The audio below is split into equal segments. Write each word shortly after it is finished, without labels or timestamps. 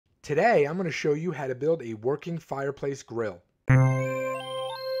Today, I'm going to show you how to build a working fireplace grill.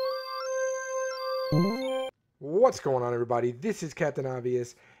 What's going on, everybody? This is Captain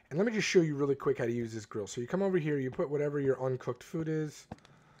Obvious, and let me just show you really quick how to use this grill. So you come over here, you put whatever your uncooked food is.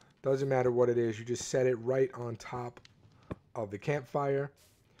 Doesn't matter what it is, you just set it right on top of the campfire.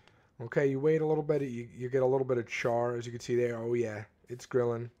 Okay, you wait a little bit, you get a little bit of char, as you can see there. Oh yeah, it's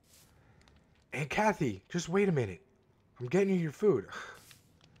grilling. Aunt Kathy, just wait a minute. I'm getting you your food.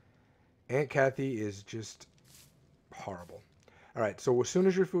 Aunt Kathy is just horrible. All right, so as soon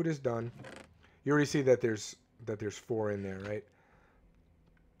as your food is done, you already see that there's 4 in there, right?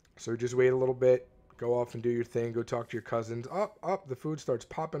 So just wait a little bit, go off and do your thing, go talk to your cousins. Up, the food starts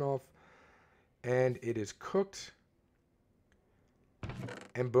popping off, and it is cooked.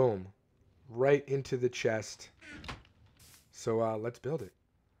 And boom, right into the chest. So let's build it.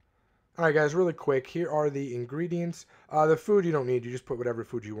 All right, guys, really quick. Here are the ingredients. The food you don't need. You just put whatever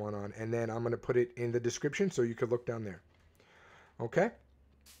food you want on. And then I'm going to put it in the description so you could look down there. Okay?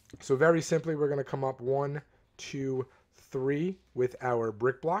 So very simply, we're going to come up 1, 2, 3 with our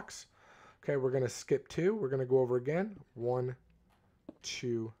brick blocks. Okay, we're going to skip 2. We're going to go over again. 1,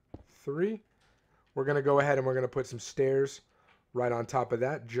 2, 3. We're going to go ahead and we're going to put some stairs right on top of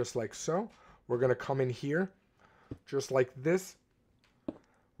that, just like so. We're going to come in here, just like this.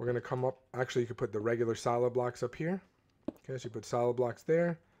 We're going to come up, actually you could put the regular solid blocks up here. Okay, so you put solid blocks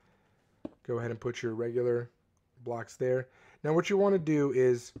there. Go ahead and put your regular blocks there. Now what you want to do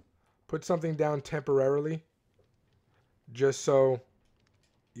is put something down temporarily, just so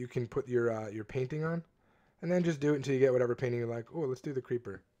you can put your painting on. And then just do it until you get whatever painting you like. Oh, let's do the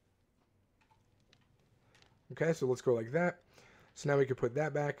creeper. Okay, so let's go like that. So now we can put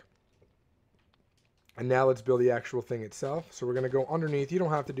that back. And now let's build the actual thing itself. So we're going to go underneath. You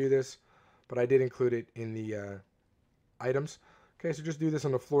don't have to do this, but I did include it in the items. Okay, so just do this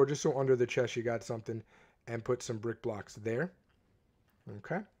on the floor, just so under the chest you got something, and put some brick blocks there.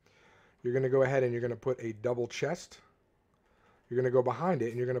 Okay. You're going to go ahead and you're going to put a double chest. You're going to go behind it,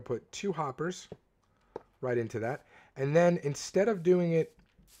 and you're going to put 2 hoppers right into that. And then instead of doing it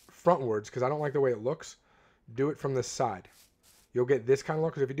frontwards, because I don't like the way it looks, do it from the side. You'll get this kind of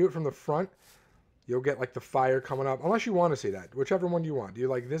look, because if you do it from the front, you'll get like the fire coming up, unless you want to see that. Whichever one you want. Do you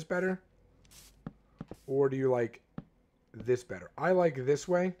like this better? Or do you like this better? I like this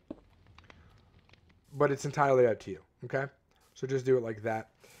way, but it's entirely up to you, okay? So just do it like that.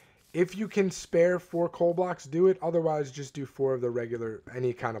 If you can spare 4 coal blocks, do it. Otherwise, just do 4 of the regular,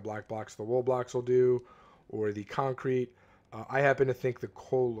 any kind of black blocks. The wool blocks will do, or the concrete. I happen to think the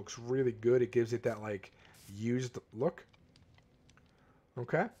coal looks really good. It gives it that like used look.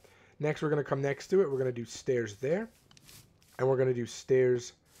 Okay. Next, we're going to come next to it. We're going to do stairs there. And we're going to do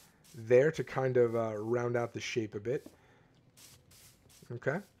stairs there to kind of round out the shape a bit.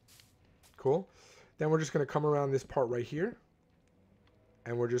 Okay. Cool. Then we're just going to come around this part right here.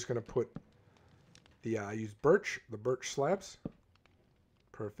 And we're just going to put the, I use the birch slabs.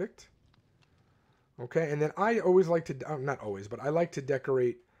 Perfect. Okay. And then I always like to, not always, but I like to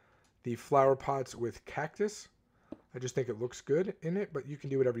decorate the flower pots with cactus. I just think it looks good in it, but you can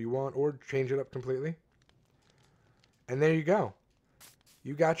do whatever you want or change it up completely. And there you go.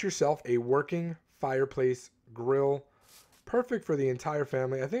 You got yourself a working fireplace grill. Perfect for the entire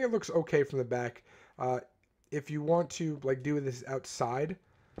family. I think it looks okay from the back. If you want to like do this outside,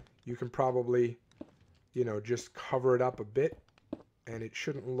 you can probably, you know, just cover it up a bit. And it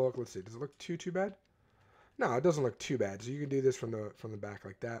shouldn't look, let's see, does it look too bad? No, it doesn't look too bad. So you can do this from the back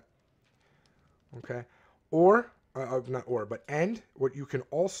like that. Okay. Or and what you can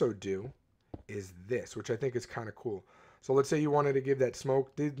also do is this, which I think is kind of cool. So let's say you wanted to give that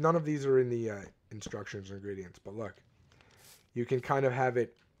smoke. None of these are in the instructions or ingredients, but look, you can kind of have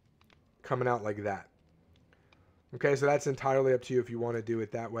it coming out like that. Okay, so that's entirely up to you if you want to do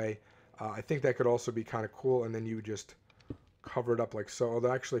it that way. I think that could also be kind of cool, and then you would just cover it up like so.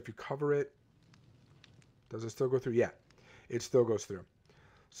 Although actually, if you cover it, does it still go through? Yeah, it still goes through.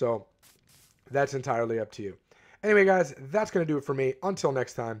 So that's entirely up to you. Anyway, guys, that's going to do it for me. Until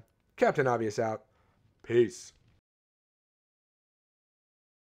next time, Captain Obvious out. Peace.